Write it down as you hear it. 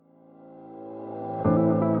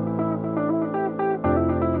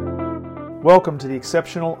Welcome to the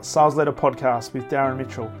Exceptional Sales Leader Podcast with Darren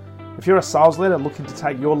Mitchell. If you're a sales leader looking to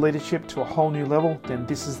take your leadership to a whole new level, then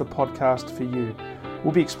this is the podcast for you.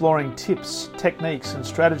 We'll be exploring tips, techniques, and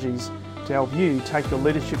strategies to help you take your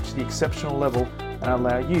leadership to the exceptional level and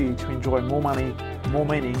allow you to enjoy more money, more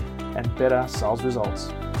meaning, and better sales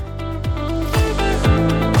results.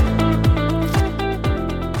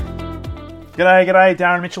 G'day,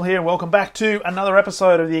 Darren Mitchell here. Welcome back to another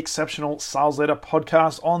episode of the Exceptional Sales Leader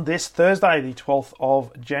Podcast on this Thursday, the 12th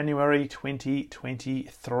of January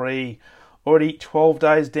 2023. Already 12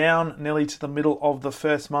 days down, nearly to the middle of the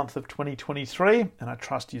first month of 2023, and I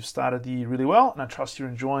trust you've started the year really well, and I trust you're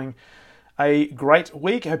enjoying a great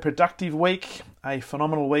week, a productive week, a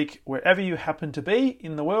phenomenal week, wherever you happen to be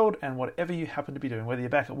in the world and whatever you happen to be doing, whether you're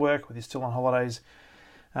back at work, whether you're still on holidays,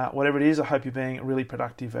 whatever it is. I hope you're being really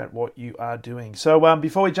productive at what you are doing. So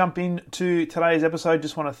before we jump into today's episode,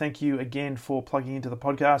 just want to thank you again for plugging into the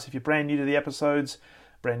podcast. If you're brand new to the episodes,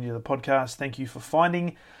 brand new to the podcast, thank you for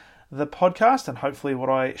finding the podcast. And hopefully what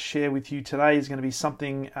I share with you today is going to be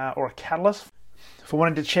something or a catalyst for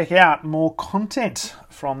wanting to check out more content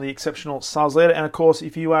from the Exceptional Sales Leader. And of course,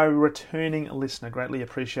 if you are a returning listener, greatly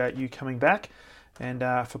appreciate you coming back and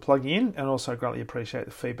for plugging in, and also greatly appreciate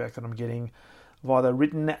the feedback that I'm getting via the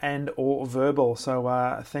written and or verbal.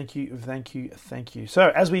 So thank you. So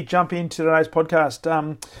as we jump into today's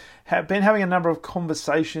podcast, have been having a number of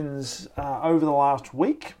conversations over the last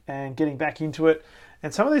week and getting back into it.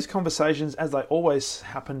 And some of these conversations, as they always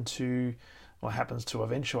happens to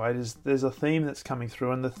eventuate, is there's a theme that's coming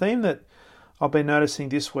through. And the theme that I've been noticing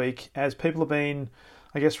this week, as people have been,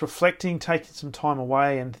 I guess, reflecting, taking some time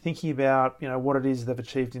away and thinking about, what it is they've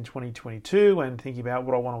achieved in 2022 and thinking about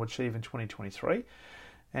what I want to achieve in 2023.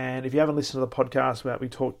 And if you haven't listened to the podcast we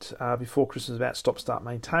talked before Christmas about stop, start,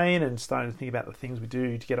 maintain, and starting to think about the things we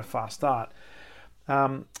do to get a fast start.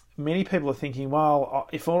 Many people are thinking, well,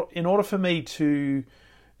 in order for me to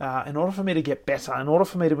get better, in order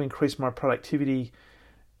for me to increase my productivity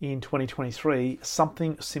in 2023,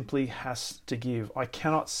 something simply has to give. I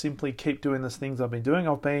cannot simply keep doing the things I've been doing.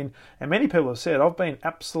 And many people have said, I've been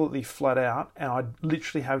absolutely flat out and I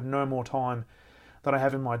literally have no more time that I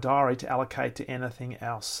have in my diary to allocate to anything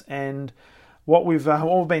else. And what we've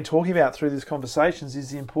been talking about through these conversations is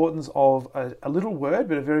the importance of a little word,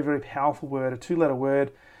 but a very, very powerful word, a 2-letter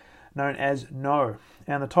word known as no.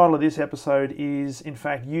 And the title of this episode is, in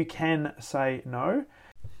fact, You Can Say No.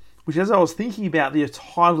 Which, as I was thinking about the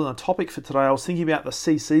title and the topic for today, I was thinking about the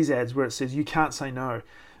CC's ads where it says you can't say no,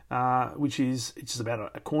 which is it's just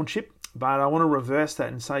about a corn chip. But I want to reverse that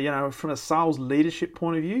and say, from a sales leadership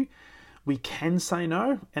point of view, we can say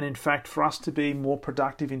no. And in fact, for us to be more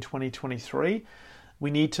productive in 2023,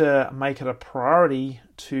 we need to make it a priority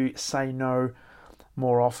to say no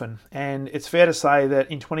more often. And it's fair to say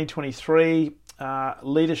that in 2023,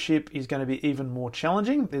 leadership is going to be even more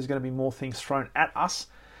challenging. There's going to be more things thrown at us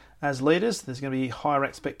as leaders. There's going to be higher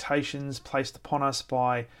expectations placed upon us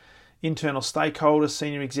by internal stakeholders,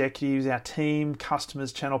 senior executives, our team,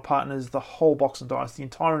 customers, channel partners, the whole box and dice. The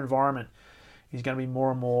entire environment is going to be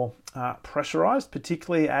more and more pressurized,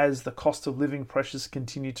 particularly as the cost of living pressures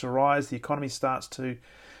continue to rise. The economy starts to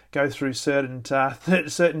go through certain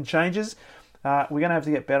changes. We're going to have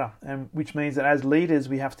to get better, and which means that as leaders,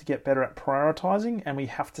 we have to get better at prioritizing, and we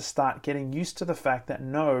have to start getting used to the fact that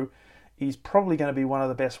no is probably going to be one of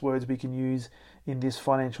the best words we can use in this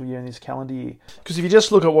financial year, in this calendar year. Because if you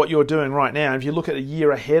just look at what you're doing right now, if you look at a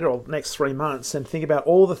year ahead or next 3 months and think about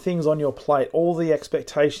all the things on your plate, all the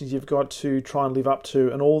expectations you've got to try and live up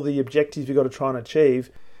to, and all the objectives you've got to try and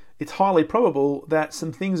achieve, it's highly probable that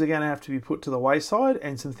some things are going to have to be put to the wayside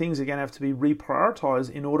and some things are going to have to be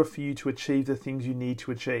reprioritized in order for you to achieve the things you need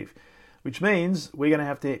to achieve. Which means we're going to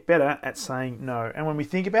have to get better at saying no. And when we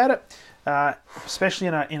think about it, especially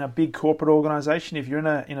in a big corporate organization, if you're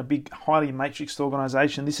in a big, highly matrixed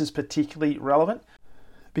organization, this is particularly relevant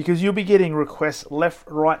because you'll be getting requests left,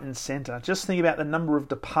 right, and center. Just think about the number of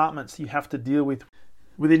departments you have to deal with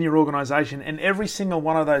within your organization, and every single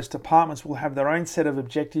one of those departments will have their own set of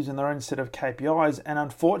objectives and their own set of KPIs. And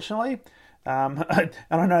unfortunately, and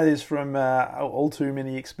I know this from all too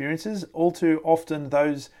many experiences, all too often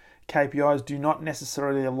those KPIs do not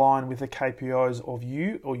necessarily align with the KPIs of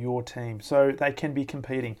you or your team. So they can be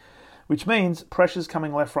competing, which means pressure's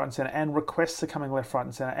coming left, right, and center, and requests are coming left, right,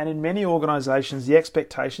 and center. And in many organizations, the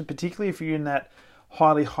expectation, particularly if you're in that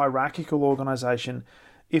highly hierarchical organization,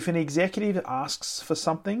 if an executive asks for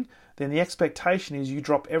something, then the expectation is you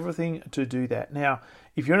drop everything to do that. Now,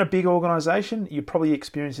 if you're in a big organization, you're probably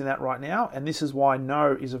experiencing that right now. And this is why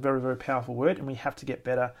no is a very, very powerful word, and we have to get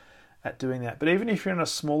better at doing that. But even if you're in a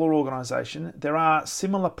smaller organization, there are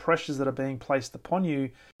similar pressures that are being placed upon you,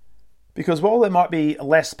 because while there might be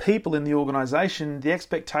less people in the organization, the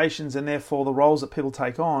expectations and therefore the roles that people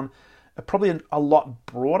take on are probably a lot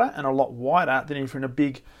broader and a lot wider than if you're in a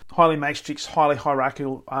big, highly matrix, highly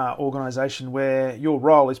hierarchical organization where your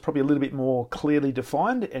role is probably a little bit more clearly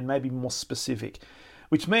defined and maybe more specific,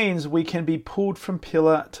 which means we can be pulled from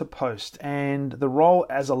pillar to post. And the role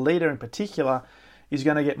as a leader in particular is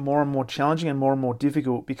going to get more and more challenging and more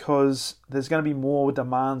difficult, because there's going to be more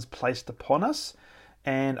demands placed upon us.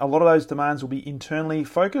 And a lot of those demands will be internally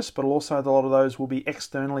focused, but also a lot of those will be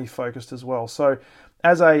externally focused as well. So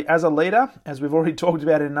as a leader, as we've already talked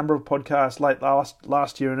about in a number of podcasts late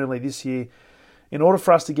last year and early this year, in order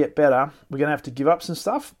for us to get better, we're going to have to give up some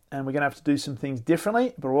stuff and we're going to have to do some things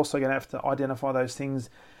differently, but we're also going to have to identify those things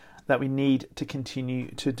that we need to continue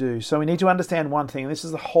to do. So we need to understand one thing, and this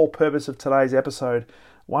is the whole purpose of today's episode.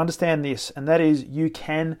 We'll understand this, and that is you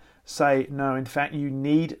can say no. In fact, you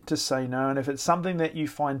need to say no. And if it's something that you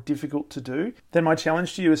find difficult to do, then my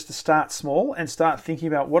challenge to you is to start small and start thinking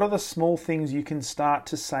about what are the small things you can start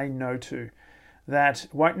to say no to that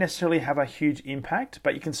won't necessarily have a huge impact,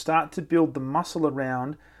 but you can start to build the muscle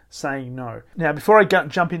around saying no. Now, before I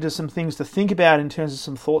jump into some things to think about in terms of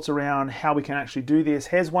some thoughts around how we can actually do this,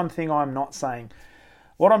 here's one thing I'm not saying.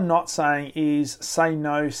 What I'm not saying is say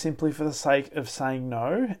no simply for the sake of saying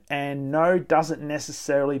no, and no doesn't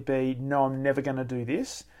necessarily be no, I'm never going to do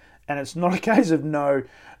this. And it's not a case of no,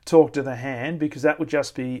 talk to the hand, because that would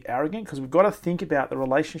just be arrogant, because we've got to think about the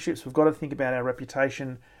relationships, we've got to think about our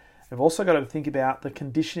reputation. We've also got to think about the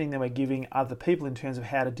conditioning that we're giving other people in terms of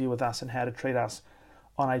how to deal with us and how to treat us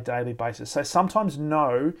on a daily basis. So sometimes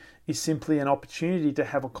no is simply an opportunity to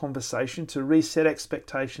have a conversation, to reset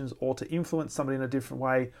expectations, or to influence somebody in a different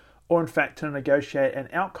way, or in fact to negotiate an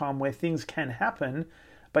outcome where things can happen,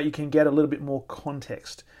 but you can get a little bit more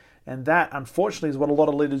context. And that, unfortunately, is what a lot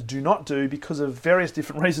of leaders do not do because of various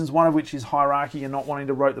different reasons, one of which is hierarchy and not wanting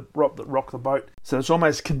to rock the boat. So it's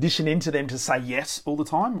almost conditioned into them to say yes all the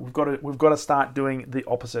time. We've got to start doing the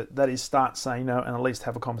opposite. That is, start saying no and at least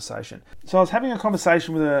have a conversation. So I was having a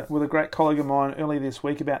conversation with a great colleague of mine earlier this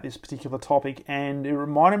week about this particular topic, and it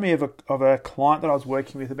reminded me of a client that I was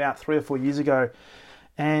working with about 3 or 4 years ago.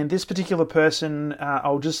 And this particular person, I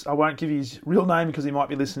won't give you his real name because he might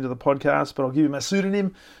be listening to the podcast, but I'll give him a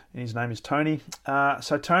pseudonym, and his name is Tony.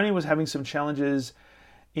 So Tony was having some challenges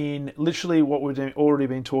in literally what we've already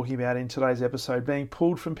been talking about in today's episode, being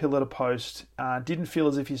pulled from pillar to post, didn't feel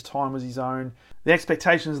as if his time was his own. The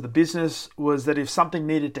expectations of the business was that if something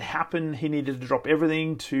needed to happen, he needed to drop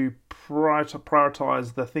everything to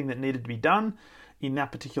prioritize the thing that needed to be done in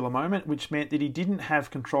that particular moment, which meant that he didn't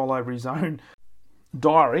have control over his own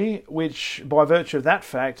diary, which by virtue of that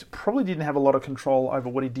fact probably didn't have a lot of control over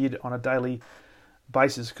what he did on a daily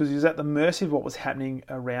basis, because he was at the mercy of what was happening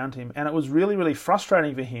around him. And it was really, really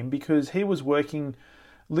frustrating for him because he was working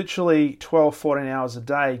literally 12, 14 hours a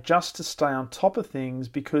day just to stay on top of things,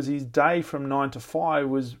 because his day from 9 to 5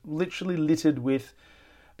 was literally littered with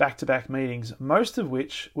back-to-back meetings, most of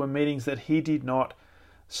which were meetings that he did not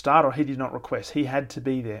start or he did not request. He had to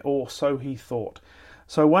be there, or so he thought.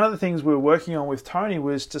 So one of the things we were working on with Tony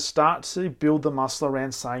was to start to build the muscle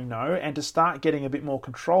around saying no, and to start getting a bit more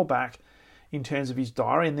control back in terms of his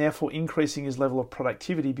diary, and therefore increasing his level of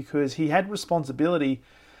productivity, because he had responsibility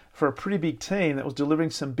for a pretty big team that was delivering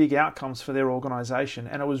some big outcomes for their organization.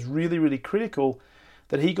 And it was really, really critical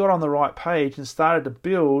that he got on the right page and started to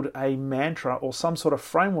build a mantra or some sort of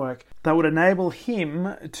framework that would enable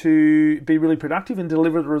him to be really productive and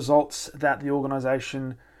deliver the results that the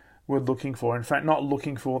organization were looking for. In fact, not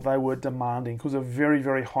looking for, they were demanding, because of a very,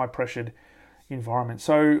 very high pressured environment.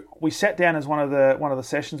 So we sat down as one of the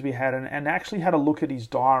sessions we had and actually had a look at his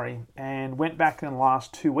diary, and went back in the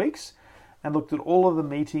last 2 weeks and looked at all of the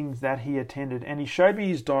meetings that he attended. And he showed me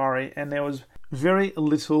his diary, and there was very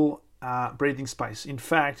little breathing space. In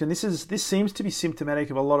fact, and this seems to be symptomatic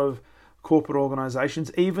of a lot of corporate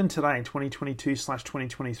organizations, even today in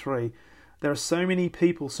 2022/2023, there are so many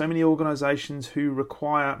people, so many organizations who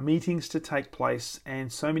require meetings to take place,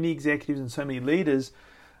 and so many executives and so many leaders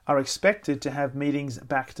are expected to have meetings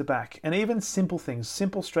back to back. And even simple things,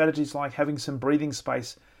 simple strategies like having some breathing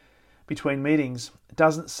space between meetings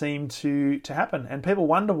doesn't seem to happen. And people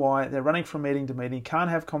wonder why they're running from meeting to meeting, can't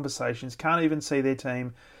have conversations, can't even see their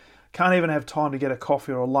team, can't even have time to get a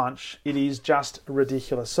coffee or a lunch. It is just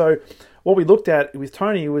ridiculous. So what we looked at with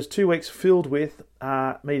Tony was 2 weeks filled with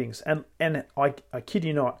meetings. And I kid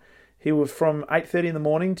you not, he was from 8:30 in the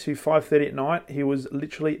morning to 5:30 at night. He was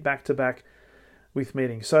literally back to back with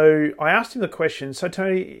meetings. So I asked him the question, so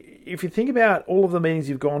Tony, if you think about all of the meetings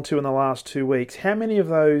you've gone to in the last 2 weeks, how many of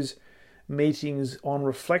those meetings on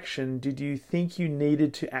reflection did you think you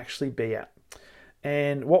needed to actually be at?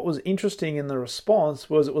 And what was interesting in the response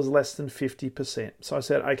was it was less than 50%. So I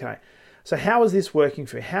said, okay, so how is this working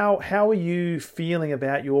for you? How are you feeling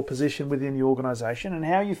about your position within the organization, and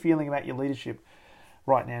how are you feeling about your leadership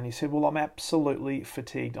right now? And he said, well, I'm absolutely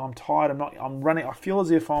fatigued. I'm tired. I'm running. I feel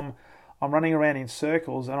as if I'm running around in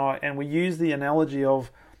circles. And we use the analogy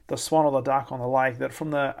of the swan or the duck on the lake, that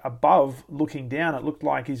from the above looking down, it looked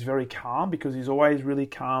like he's very calm, because he's always really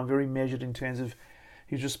calm, very measured in terms of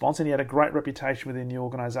his response, and he had a great reputation within the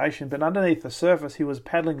organization. But underneath the surface, he was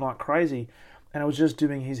paddling like crazy, and it was just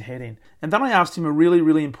doing his head in. And then I asked him a really,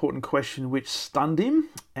 really important question which stunned him,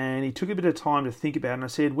 and he took a bit of time to think about it. And I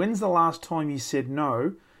said, when's the last time you said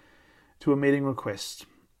no to a meeting request?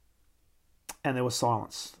 And there was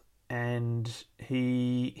silence. And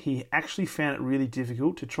he actually found it really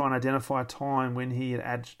difficult to try and identify a time when he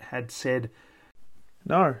had said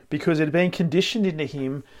no, because it had been conditioned into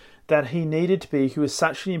him that he was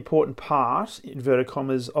such an important part, inverted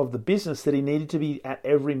commas, of the business, that he needed to be at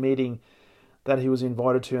every meeting that he was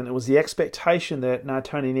invited to. And it was the expectation that, no,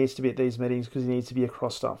 Tony needs to be at these meetings because he needs to be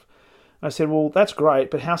across stuff. I said, well, that's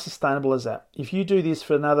great, but how sustainable is that? If you do this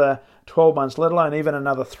for another 12 months, let alone even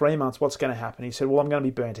another 3 months, what's going to happen? He said, well, I'm going to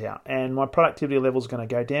be burnt out, and my productivity level is going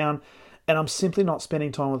to go down, and I'm simply not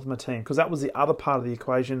spending time with my team, because that was the other part of the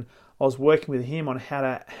equation. I was working with him on how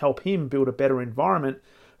to help him build a better environment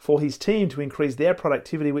for his team to increase their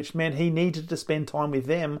productivity, which meant he needed to spend time with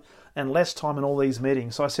them and less time in all these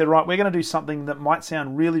meetings. So I said, right, we're going to do something that might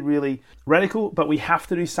sound really, really radical, but we have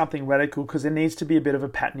to do something radical because there needs to be a bit of a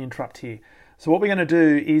pattern interrupt here. So what we're going to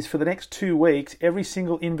do is, for the next 2 weeks, every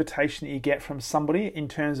single invitation that you get from somebody in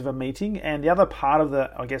terms of a meeting, and the other part of the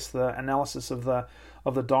analysis of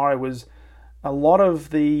the diary was a lot of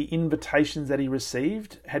the invitations that he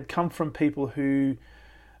received had come from people who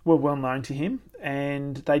were well known to him,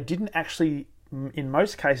 and they didn't actually, in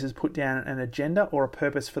most cases, put down an agenda or a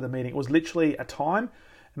purpose for the meeting. It was literally a time,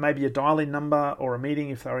 maybe a dial-in number or a meeting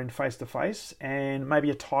if they were in face-to-face, and maybe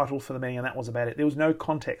a title for the meeting, and that was about it. There was no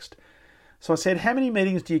context. So I said, how many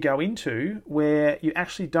meetings do you go into where you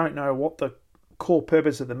actually don't know what the core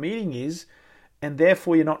purpose of the meeting is, and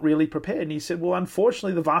therefore you're not really prepared? And he said, well,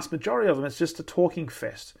 unfortunately, the vast majority of them, it's just a talking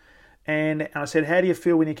fest. And I said, how do you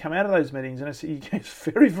feel when you come out of those meetings? And I said, he gets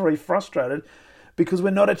very, very frustrated because we're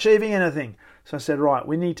not achieving anything. So I said, right,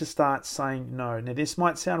 we need to start saying no. Now, this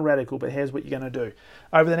might sound radical, but here's what you're going to do.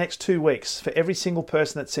 Over the next 2 weeks, for every single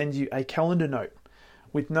person that sends you a calendar note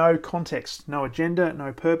with no context, no agenda,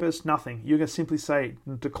 no purpose, nothing, you're going to simply say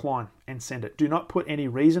decline and send it. Do not put any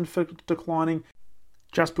reason for declining.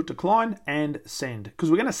 Just put decline and send, because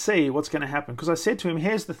we're going to see what's going to happen. Because I said to him,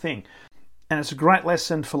 here's the thing. And it's a great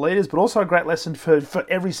lesson for leaders, but also a great lesson for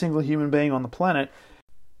every single human being on the planet.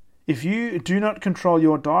 If you do not control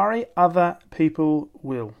your diary, other people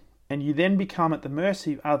will. And you then become at the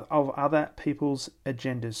mercy of other people's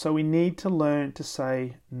agendas. So we need to learn to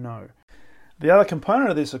say no. The other component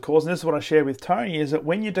of this, of course, and this is what I share with Tony, is that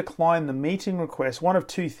when you decline the meeting request, one of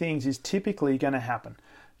two things is typically going to happen.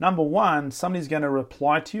 Number one, somebody's going to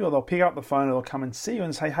reply to you, or they'll pick up the phone, or they'll come and see you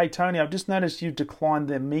and say, hey, Tony, I've just noticed you've declined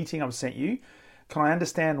the meeting I've sent you. Can I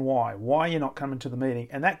understand why you're not coming to the meeting?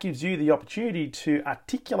 And that gives you the opportunity to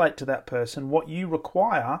articulate to that person what you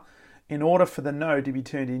require in order for the no to be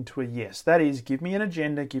turned into a yes. That is, give me an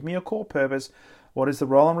agenda, give me a core purpose. What is the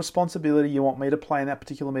role and responsibility you want me to play in that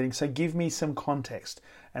particular meeting? So give me some context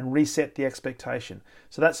and reset the expectation.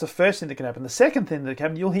 So that's the first thing that can happen. The second thing that can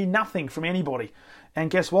happen, you'll hear nothing from anybody.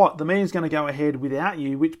 And guess what? The meeting's going to go ahead without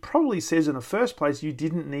you, which probably says in the first place you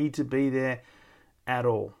didn't need to be there at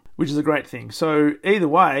all, which is a great thing. So either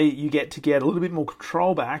way, you get a little bit more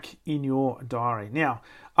control back in your diary. Now,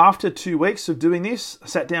 after 2 weeks of doing this, I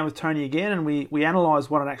sat down with Tony again and we analysed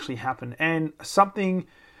what had actually happened. And something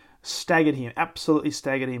staggered him, absolutely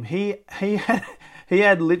staggered him. He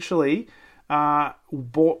had literally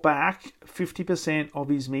bought back 50% of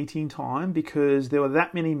his meeting time because there were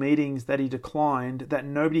that many meetings that he declined that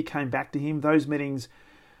nobody came back to him. Those meetings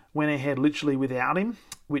went ahead literally without him,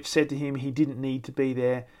 which said to him he didn't need to be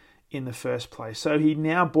there in the first place. So he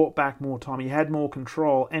now bought back more time. He had more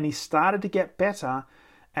control, and he started to get better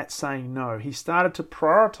at saying no. He started to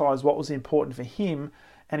prioritize what was important for him,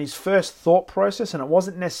 and his first thought process, and it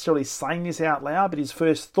wasn't necessarily saying this out loud, but his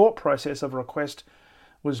first thought process of a request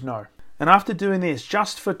was no. And after doing this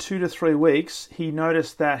just for 2 to 3 weeks, he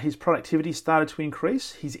noticed that his productivity started to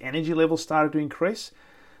increase, his energy level started to increase,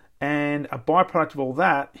 And a byproduct of all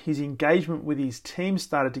that, his engagement with his team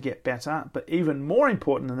started to get better. But even more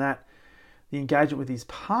important than that, the engagement with his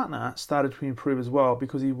partner started to improve as well,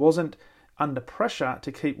 because he wasn't under pressure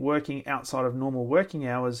to keep working outside of normal working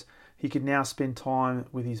hours. He could now spend time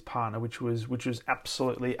with his partner, which was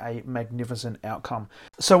absolutely a magnificent outcome.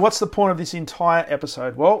 So what's the point of this entire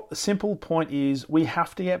episode? Well, the simple point is we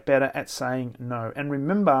have to get better at saying no. And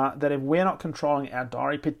remember that if we're not controlling our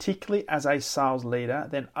diary, particularly as a sales leader,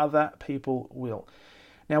 then other people will.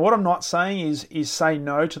 Now, what I'm not saying is say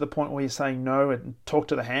no to the point where you're saying no and talk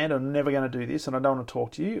to the hand, I'm never going to do this and I don't want to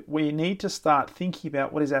talk to you. We need to start thinking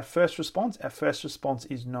about what is our first response. Our first response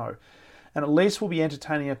is no. And at least we'll be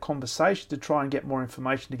entertaining a conversation to try and get more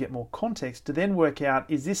information, to get more context, to then work out,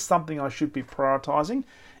 is this something I should be prioritizing?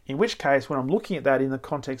 In which case, when I'm looking at that in the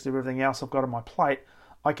context of everything else I've got on my plate,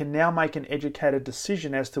 I can now make an educated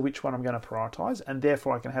decision as to which one I'm going to prioritize, and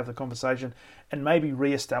therefore I can have the conversation and maybe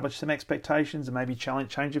re-establish some expectations and maybe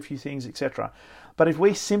change a few things, etc. But if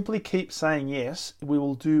we simply keep saying yes, we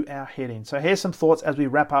will do our head in. So here's some thoughts as we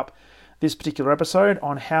wrap up this particular episode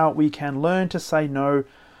on how we can learn to say no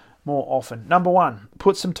more often. Number one,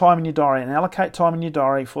 put some time in your diary and allocate time in your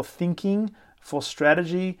diary for thinking, for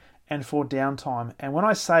strategy, and for downtime. And when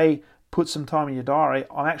I say put some time in your diary,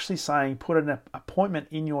 I'm actually saying put an appointment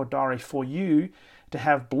in your diary for you to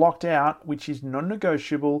have blocked out, which is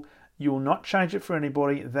non-negotiable. You will not change it for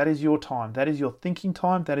anybody. That is your time. That is your thinking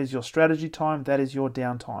time. That is your strategy time. That is your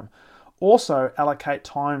downtime. Also, allocate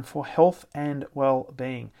time for health and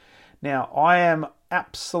well-being. Now, I am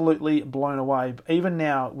absolutely blown away, even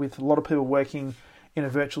now with a lot of people working in a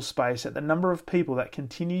virtual space, at the number of people that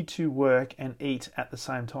continue to work and eat at the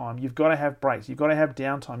same time. You've got to have breaks. You've got to have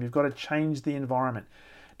downtime. You've got to change the environment.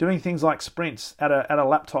 Doing things like sprints at a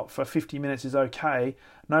laptop for 50 minutes is okay,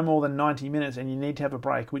 no more than 90 minutes, and you need to have a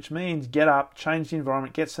break, which means get up, change the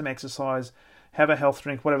environment, get some exercise, have a health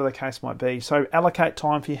drink, whatever the case might be. So allocate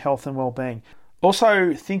time for your health and well-being.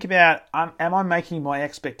 Also, think about, am I making my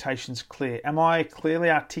expectations clear? Am I clearly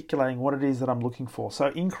articulating what it is that I'm looking for? So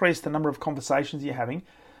increase the number of conversations you're having,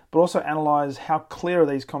 but also analyze how clear are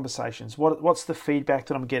these conversations? What's the feedback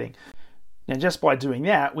that I'm getting? Now, just by doing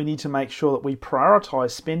that, we need to make sure that we prioritize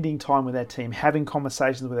spending time with our team, having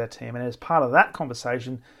conversations with our team. And as part of that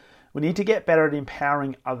conversation, we need to get better at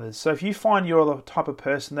empowering others. So if you find you're the type of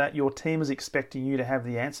person that your team is expecting you to have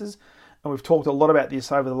the answers, and we've talked a lot about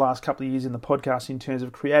this over the last couple of years in the podcast in terms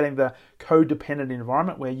of creating the codependent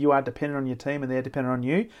environment where you are dependent on your team and they're dependent on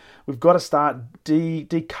you. We've got to start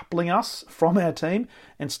decoupling us from our team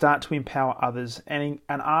and start to empower others and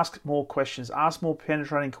ask more questions, ask more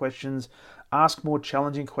penetrating questions, ask more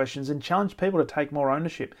challenging questions, and challenge people to take more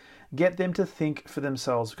ownership. Get them to think for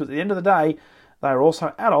themselves, because at the end of the day, they are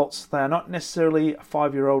also adults. They are not necessarily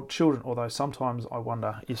 5-year-old children, although sometimes I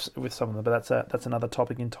wonder if with some of them, but that's another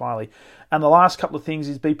topic entirely. And the last couple of things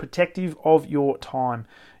is be protective of your time.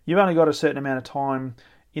 You've only got a certain amount of time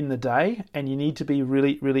in the day, and you need to be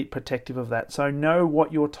really, really protective of that. So know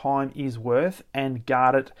what your time is worth and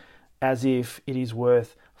guard it as if it is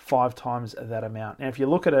worth 5 times that amount. Now, if you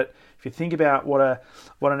look at it, if you think about what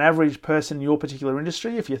an average person in your particular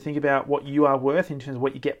industry, if you think about what you are worth in terms of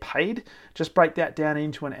what you get paid, just break that down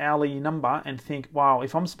into an hourly number and think, wow,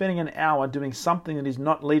 if I'm spending an hour doing something that is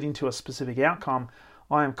not leading to a specific outcome,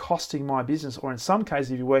 I am costing my business, or in some cases,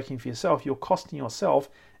 if you're working for yourself, you're costing yourself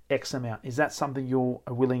X amount. Is that something you're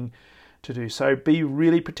willing to do? So be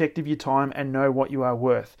really protective of your time and know what you are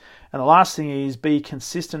worth. And the last thing is be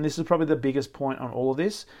consistent. This is probably the biggest point on all of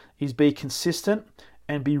this, is be consistent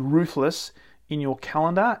and be ruthless in your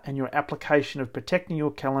calendar and your application of protecting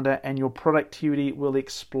your calendar, and your productivity will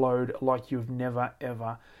explode like you've never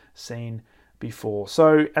ever seen before.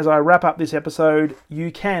 So as I wrap up this episode,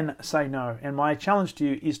 you can say no. And my challenge to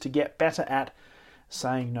you is to get better at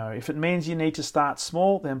saying no. If it means you need to start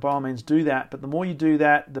small, then by all means do that. But the more you do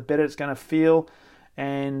that, the better it's going to feel,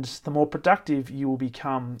 and the more productive you will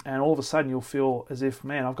become. And all of a sudden you'll feel as if,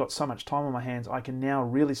 man, I've got so much time on my hands. I can now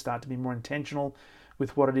really start to be more intentional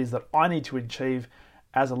with what it is that I need to achieve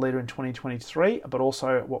as a leader in 2023, but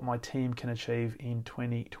also what my team can achieve in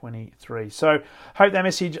 2023. So hope that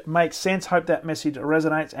message makes sense. Hope that message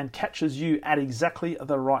resonates and catches you at exactly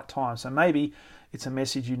the right time. So maybe it's a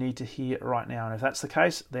message you need to hear right now. And if that's the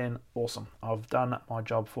case, then awesome. I've done my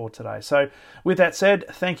job for today. So with that said,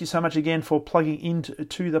 thank you so much again for plugging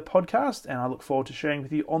into the podcast. And I look forward to sharing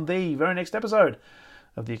with you on the very next episode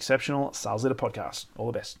of the Exceptional Sales Leader Podcast. All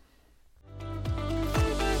the best.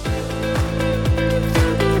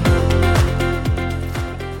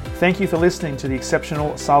 Thank you for listening to the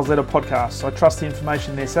Exceptional Sales Leader Podcast. I trust the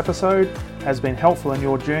information in this episode has been helpful in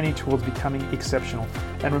your journey towards becoming exceptional.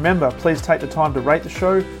 And remember, please take the time to rate the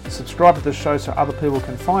show, subscribe to the show so other people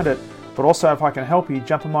can find it, but also if I can help you,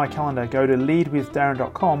 jump on my calendar, go to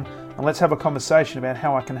leadwithdarren.com and let's have a conversation about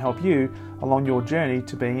how I can help you along your journey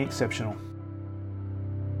to being exceptional.